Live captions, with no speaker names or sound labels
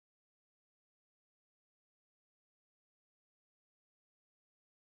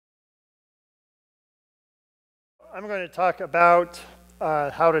I'm going to talk about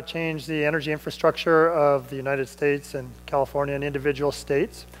how to change the energy infrastructure of the United States and California and individual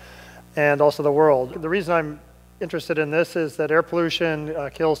states, and also the world. The reason I'm interested in this is that air pollution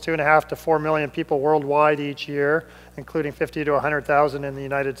kills 2.5 to 4 million people worldwide each year, including 50 to 100,000 in the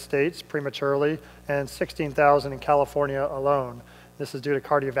United States prematurely, and 16,000 in California alone. This is due to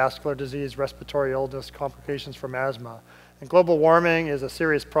cardiovascular disease, respiratory illness, complications from asthma. And global warming is a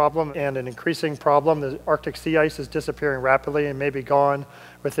serious problem and an increasing problem. The Arctic sea ice is disappearing rapidly and may be gone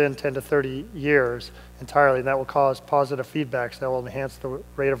within 10 to 30 years entirely. And that will cause positive feedbacks that will enhance the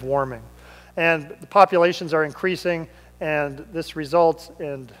rate of warming. And the populations are increasing, and this results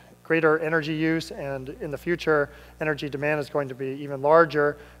in greater energy use, and in the future, energy demand is going to be even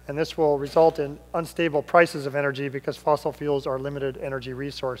larger, and this will result in unstable prices of energy because fossil fuels are limited energy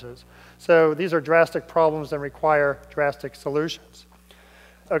resources. So these are drastic problems and require drastic solutions.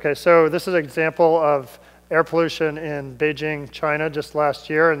 Okay, so this is an example of air pollution in Beijing, China just last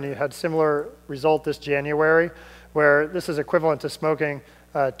year, and you had similar result this January, where this is equivalent to smoking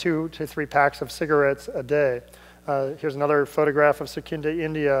 2 to 3 packs of cigarettes a day. Here's another photograph of Sukinda,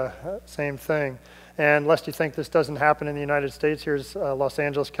 India, same thing. And lest you think this doesn't happen in the United States, here's Los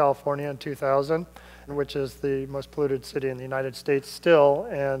Angeles, California in 2000, which is the most polluted city in the United States still,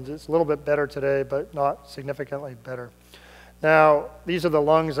 and it's a little bit better today, but not significantly better. Now, these are the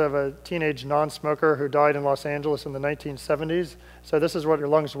lungs of a teenage non-smoker who died in Los Angeles in the 1970s. So this is what your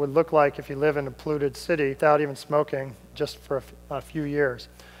lungs would look like if you live in a polluted city without even smoking, just for a few years.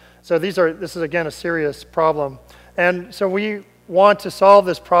 So this is again a serious problem. And so we want to solve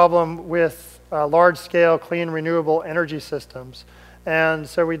this problem with large-scale clean renewable energy systems. And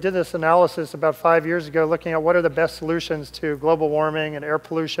so we did this analysis about 5 years ago looking at what are the best solutions to global warming and air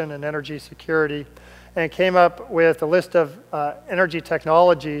pollution and energy security, and came up with a list of energy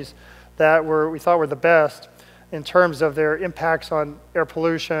technologies that we thought were the best in terms of their impacts on air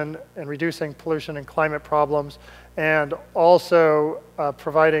pollution and reducing pollution and climate problems, and also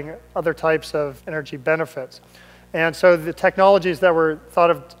providing other types of energy benefits. And so the technologies that were thought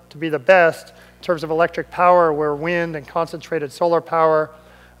of to be the best in terms of electric power were wind and concentrated solar power,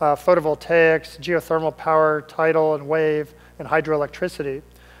 photovoltaics, geothermal power, tidal and wave, and hydroelectricity.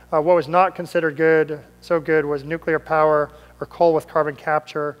 What was not considered so good was nuclear power or coal with carbon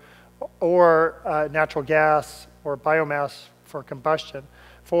capture, or natural gas or biomass for combustion.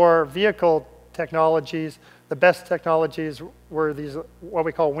 For vehicle technologies, the best technologies were these, what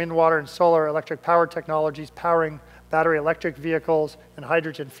we call wind, water, and solar electric power technologies, powering battery electric vehicles and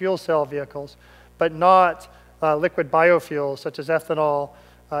hydrogen fuel cell vehicles, but not liquid biofuels such as ethanol,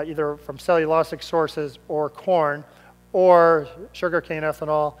 either from cellulosic sources or corn, or sugarcane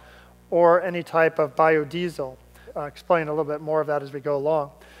ethanol, or any type of biodiesel. I'll explain a little bit more of that as we go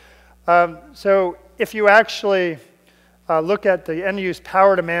along. So if you actually look at the end-use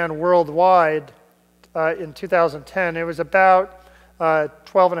power demand worldwide in 2010, it was about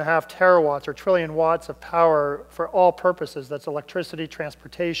 12.5 terawatts or trillion watts of power for all purposes. That's electricity,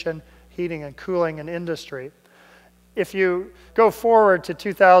 transportation, heating and cooling, and industry. If you go forward to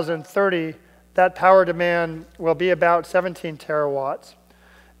 2030, that power demand will be about 17 terawatts.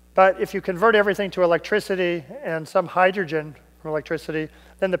 But if you convert everything to electricity and some hydrogen from electricity,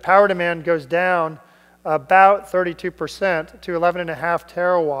 then the power demand goes down about 32% to 11.5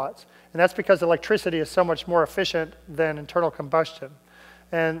 terawatts. And that's because electricity is so much more efficient than internal combustion.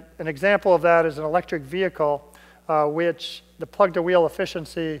 And an example of that is an electric vehicle, which the plug-to-wheel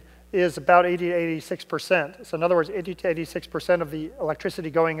efficiency is about 80 to 86%. So in other words, 80 to 86% of the electricity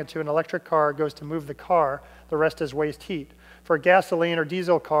going into an electric car goes to move the car. The rest is waste heat. For a gasoline or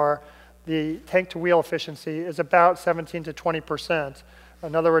diesel car, the tank-to-wheel efficiency is about 17 to 20%.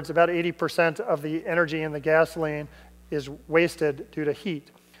 In other words, about 80% of the energy in the gasoline is wasted due to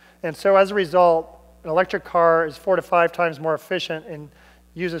heat. And so as a result, an electric car is 4 to 5 times more efficient and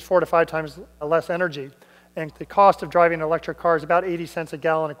uses 4 to 5 times less energy. And the cost of driving an electric car is about 80 cents a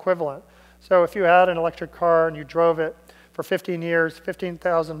gallon equivalent. So if you had an electric car and you drove it for 15 years,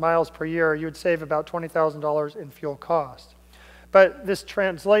 15,000 miles per year, you would save about $20,000 in fuel cost. But this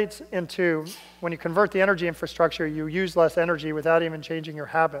translates into, when you convert the energy infrastructure, you use less energy without even changing your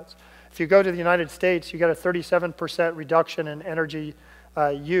habits. If you go to the United States, you get a 37% reduction in energy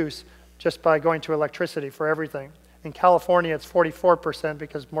use just by going to electricity for everything. In California, it's 44%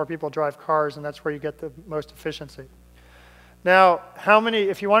 because more people drive cars, and that's where you get the most efficiency. Now,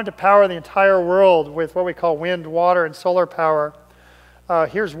 if you wanted to power the entire world with what we call wind, water, and solar power,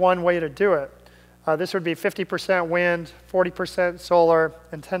 here's one way to do it. This would be 50% wind, 40% solar,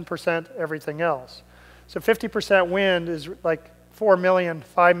 and 10% everything else. So 50% wind is like 4 million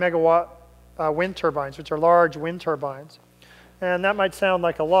 5 megawatt wind turbines, which are large wind turbines. And that might sound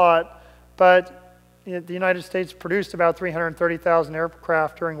like a lot, but the United States produced about 330,000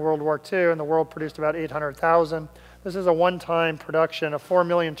 aircraft during World War II, and the world produced about 800,000. This is a one-time production of 4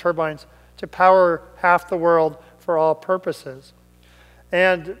 million turbines to power half the world for all purposes.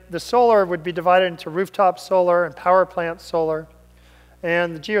 And the solar would be divided into rooftop solar and power plant solar.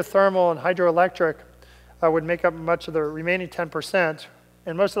 And the geothermal and hydroelectric would make up much of the remaining 10%,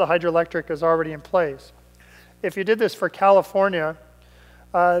 and most of the hydroelectric is already in place. If you did this for California,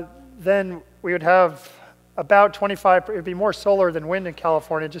 then we would have about 25, it would be more solar than wind in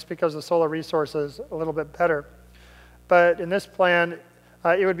California just because the solar resource is a little bit better. But in this plan,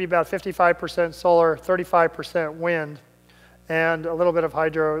 it would be about 55% solar, 35% wind, and a little bit of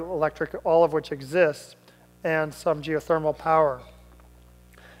hydroelectric, all of which exists, and some geothermal power.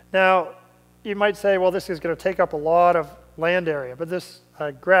 Now, you might say, well, this is going to take up a lot of land area, but this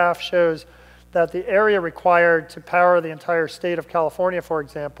graph shows that the area required to power the entire state of California, for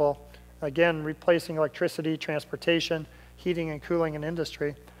example, again, replacing electricity, transportation, heating and cooling, and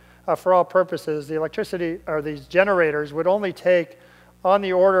industry, for all purposes, the electricity, or these generators, would only take on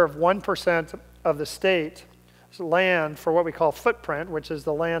the order of 1% of the state's land for what we call footprint, which is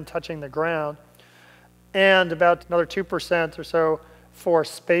the land touching the ground, and about another 2% or so for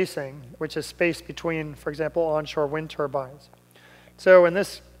spacing, which is space between, for example, onshore wind turbines. So in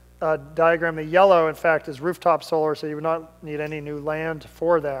this diagram, the yellow, in fact, is rooftop solar, so you would not need any new land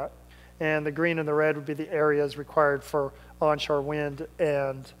for that. And the green and the red would be the areas required for onshore wind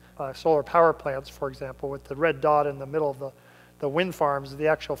and solar power plants, for example, with the red dot in the middle of the wind farms, the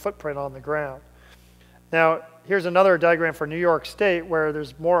actual footprint on the ground. Now, here's another diagram for New York State where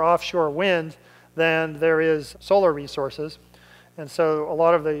there's more offshore wind than there is solar resources. And so a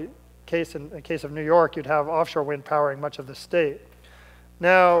lot of the case, in the case of New York, you'd have offshore wind powering much of the state.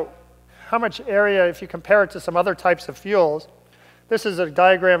 Now, how much area, if you compare it to some other types of fuels, this is a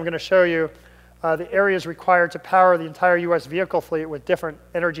diagram I'm going to show you the areas required to power the entire US vehicle fleet with different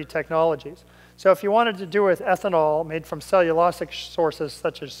energy technologies. So if you wanted to do with ethanol made from cellulosic sources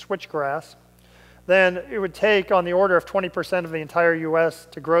such as switchgrass, then it would take on the order of 20% of the entire US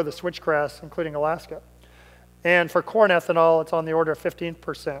to grow the switchgrass, including Alaska. And for corn ethanol, it's on the order of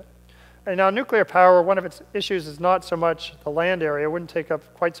 15%. And now nuclear power, one of its issues is not so much the land area. It wouldn't take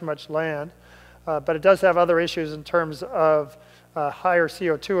up quite so much land, but it does have other issues in terms of higher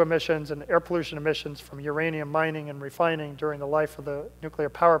CO2 emissions and air pollution emissions from uranium mining and refining during the life of the nuclear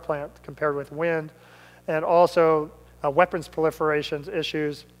power plant compared with wind, and also weapons proliferations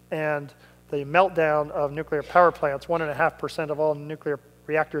issues and the meltdown of nuclear power plants. 1.5% of all nuclear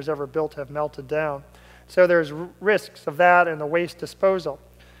reactors ever built have melted down. So there's risks of that and the waste disposal,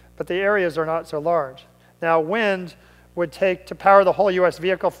 but the areas are not so large. Now, wind would take to power the whole US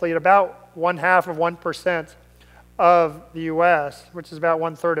vehicle fleet about 1/2% of the US, which is about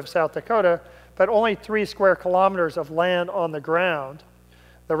 1/3 of South Dakota, but only 3 square kilometers of land on the ground.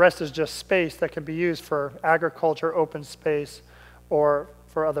 The rest is just space that can be used for agriculture, open space, or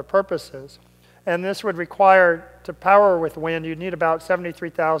for other purposes. And this would require, to power with wind, you'd need about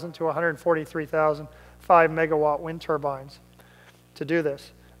 73,000 to 143,000 5-megawatt wind turbines to do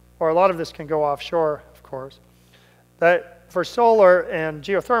this. Or a lot of this can go offshore, of course. That for solar and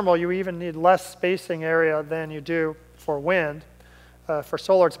geothermal, you even need less spacing area than you do for wind. For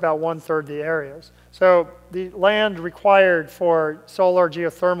solar, it's about 1/3 the areas. So the land required for solar,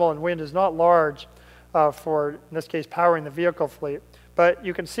 geothermal, and wind is not large for, in this case, powering the vehicle fleet. But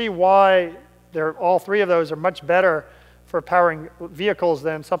you can see why all 3 of those are much better for powering vehicles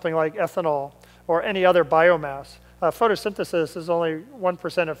than something like ethanol or any other biomass. Photosynthesis is only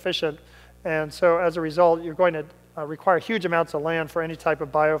 1% efficient, and so as a result, you're going to require huge amounts of land for any type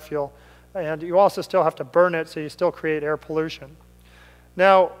of biofuel, and you also still have to burn it, so you still create air pollution.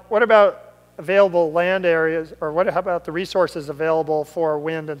 Now, what about available land areas, or how about the resources available for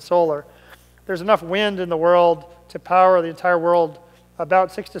wind and solar? There's enough wind in the world to power the entire world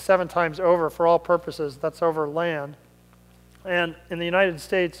about 6 to 7 times over for all purposes. That's over land. And in the United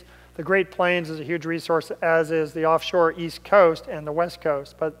States, the Great Plains is a huge resource, as is the offshore East Coast and the West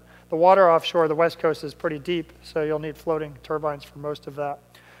Coast. But the water offshore the West Coast is pretty deep, so you'll need floating turbines for most of that.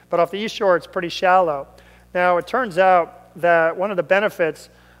 But off the East Shore, it's pretty shallow. Now, it turns out that one of the benefits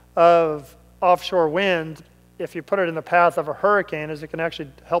of offshore wind, if you put it in the path of a hurricane, is it can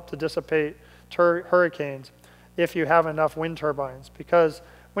actually help to dissipate hurricanes if you have enough wind turbines. Because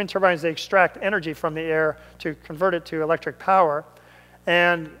wind turbines, they extract energy from the air to convert it to electric power.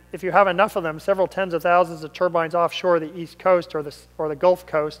 And if you have enough of them, several tens of thousands of turbines offshore the East Coast or the Gulf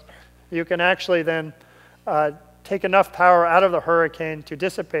Coast, you can actually then take enough power out of the hurricane to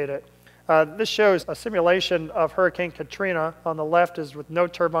dissipate it. This shows a simulation of Hurricane Katrina. On the left is with no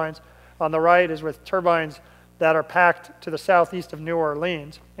turbines. On the right is with turbines that are packed to the southeast of New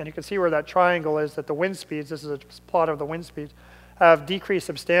Orleans. And you can see where that triangle is, that the wind speeds, this is a plot of the wind speeds, have decreased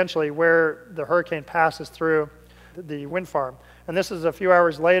substantially where the hurricane passes through the wind farm. And this is a few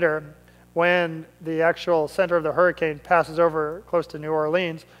hours later when the actual center of the hurricane passes over close to New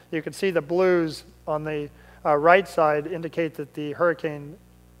Orleans. You can see the blues on the right side indicate that the hurricane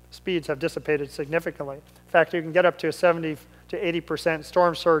speeds have dissipated significantly. In fact, you can get up to a 70 to 80%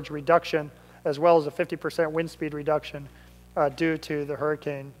 storm surge reduction, as well as a 50% wind speed reduction due to the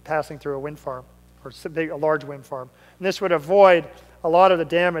hurricane passing through a wind farm, or a large wind farm. And this would avoid a lot of the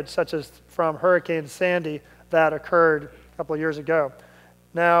damage, such as from Hurricane Sandy that occurred a couple of years ago.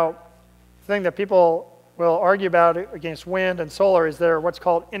 Now, the thing that people will argue about against wind and solar is they're what's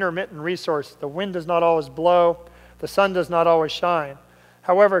called intermittent resource. The wind does not always blow, the sun does not always shine.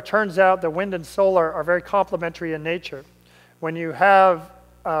 However, it turns out that wind and solar are very complementary in nature. When you have,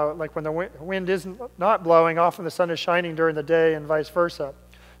 like when the wind is not blowing, often the sun is shining during the day and vice versa.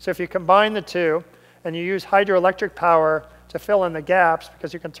 So if you combine the two and you use hydroelectric power to fill in the gaps,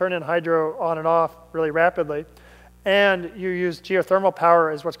 because you can turn in hydro on and off really rapidly, and you use geothermal power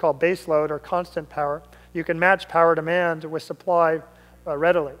as what's called base load or constant power, you can match power demand with supply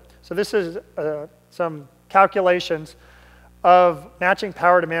readily. So this is some calculations of matching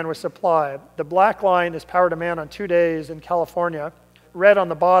power demand with supply. The black line is power demand on 2 days in California. Red on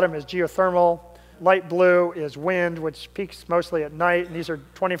the bottom is geothermal. Light blue is wind, which peaks mostly at night, and these are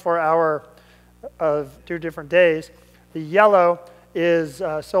 24-hour of 2 different days. The yellow is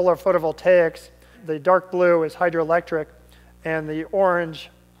solar photovoltaics. The dark blue is hydroelectric, and the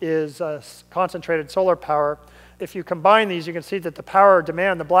orange is concentrated solar power. If you combine these, you can see that the power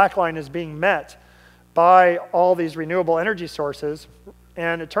demand, the black line, is being met by all these renewable energy sources.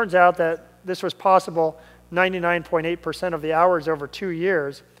 And it turns out that this was possible 99.8% of the hours over 2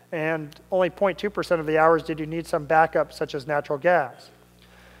 years, and only 0.2% of the hours did you need some backup, such as natural gas.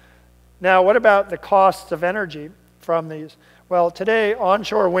 Now, what about the costs of energy from these? Well, today,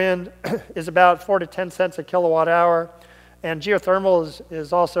 onshore wind is about 4 to 10 cents a kilowatt hour, and geothermal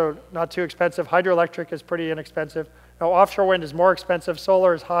is also not too expensive. Hydroelectric is pretty inexpensive. Now, offshore wind is more expensive.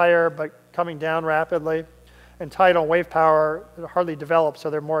 Solar is higher, but coming down rapidly. And tidal wave power hardly developed, so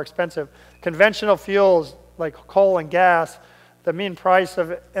they're more expensive. Conventional fuels like coal and gas, the mean price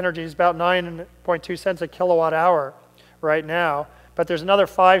of energy is about 9.2 cents a kilowatt hour right now, but there's another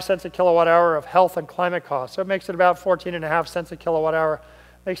 5 cents a kilowatt hour of health and climate costs. So it makes it about 14.5 cents a kilowatt hour.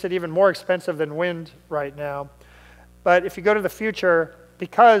 Makes it even more expensive than wind right now. But if you go to the future,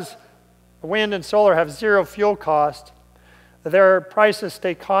 because wind and solar have zero fuel cost, their prices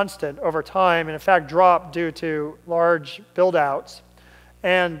stay constant over time, and in fact drop due to large build-outs.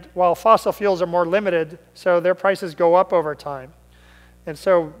 And while fossil fuels are more limited, so their prices go up over time. And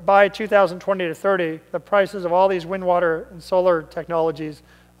so by 2020 to 30, the prices of all these wind, water, and solar technologies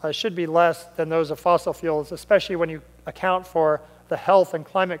should be less than those of fossil fuels, especially when you account for the health and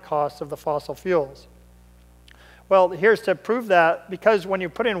climate costs of the fossil fuels. Well, here's to prove that, because when you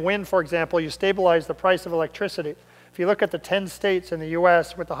put in wind, for example, you stabilize the price of electricity. If you look at the 10 states in the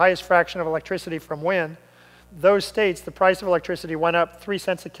US with the highest fraction of electricity from wind, those states, the price of electricity went up 3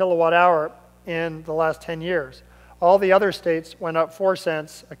 cents a kilowatt hour in the last 10 years. All the other states went up 4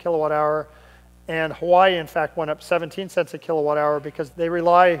 cents a kilowatt hour, and Hawaii, in fact, went up 17 cents a kilowatt hour because they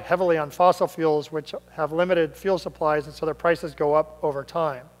rely heavily on fossil fuels, which have limited fuel supplies, and so their prices go up over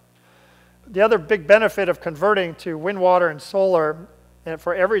time. The other big benefit of converting to wind, water, and solar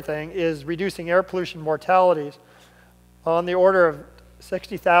for everything is reducing air pollution mortalities on the order of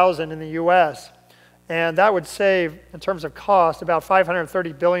 60,000 in the US. And that would save, in terms of cost, about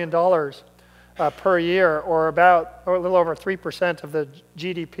 $530 billion per year, or about a little over 3% of the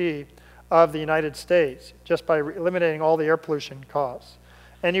GDP of the United States, just by eliminating all the air pollution costs.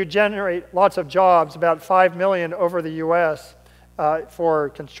 And you generate lots of jobs, about 5 million over the US for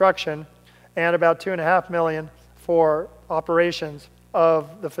construction, and about 2.5 million for operations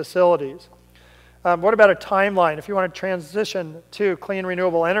of the facilities. What about a timeline? If you want to transition to clean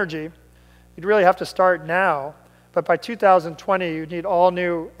renewable energy, you'd really have to start now. But by 2020, you'd need all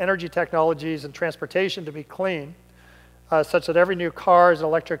new energy technologies and transportation to be clean, such that every new car is an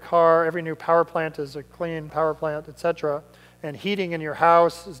electric car, every new power plant is a clean power plant, etc. And heating in your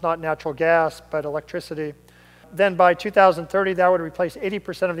house is not natural gas, but electricity. Then by 2030, that would replace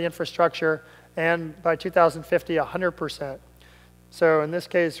 80% of the infrastructure, and by 2050, 100%. So in this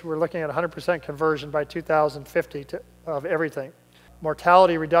case, we're looking at 100% conversion by 2050 of everything.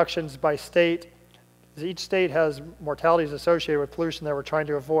 Mortality reductions by state. Each state has mortalities associated with pollution that we're trying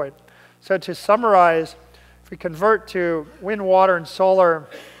to avoid. So to summarize, if we convert to wind, water, and solar,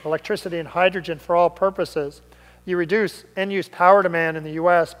 electricity, and hydrogen for all purposes, you reduce end-use power demand in the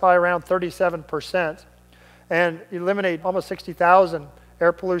US by around 37%, and eliminate almost 60,000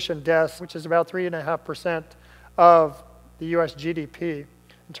 air pollution deaths, which is about 3.5% of the US GDP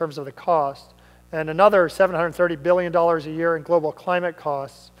in terms of the cost, and another $730 billion a year in global climate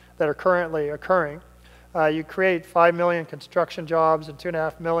costs that are currently occurring. You create 5 million construction jobs and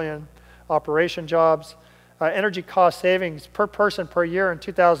 2.5 million operation jobs. Energy cost savings per person per year in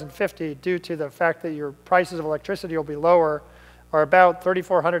 2050, due to the fact that your prices of electricity will be lower, are about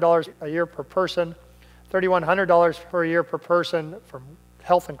 $3,400 a year per person, $3,100 per year per person from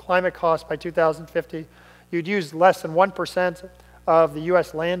health and climate costs by 2050. You'd use less than 1% of the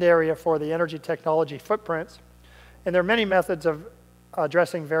US land area for the energy technology footprints. And there are many methods of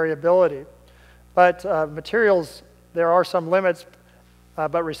addressing variability. But materials, there are some limits,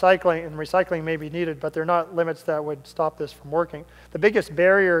 but recycling may be needed, but they're not limits that would stop this from working. The biggest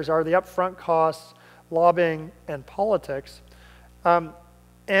barriers are the upfront costs, lobbying, and politics.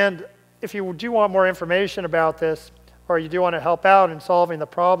 And if you do want more information about this, or you do want to help out in solving the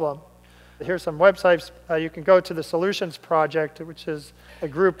problem, here's some websites. You can go to the Solutions Project, which is a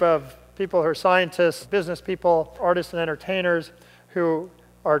group of people who are scientists, business people, artists, and entertainers who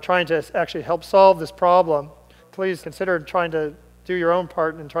are trying to actually help solve this problem. Please consider trying to do your own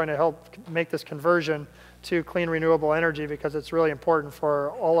part in trying to help make this conversion to clean, renewable energy, because it's really important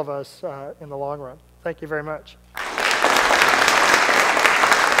for all of us in the long run. Thank you very much.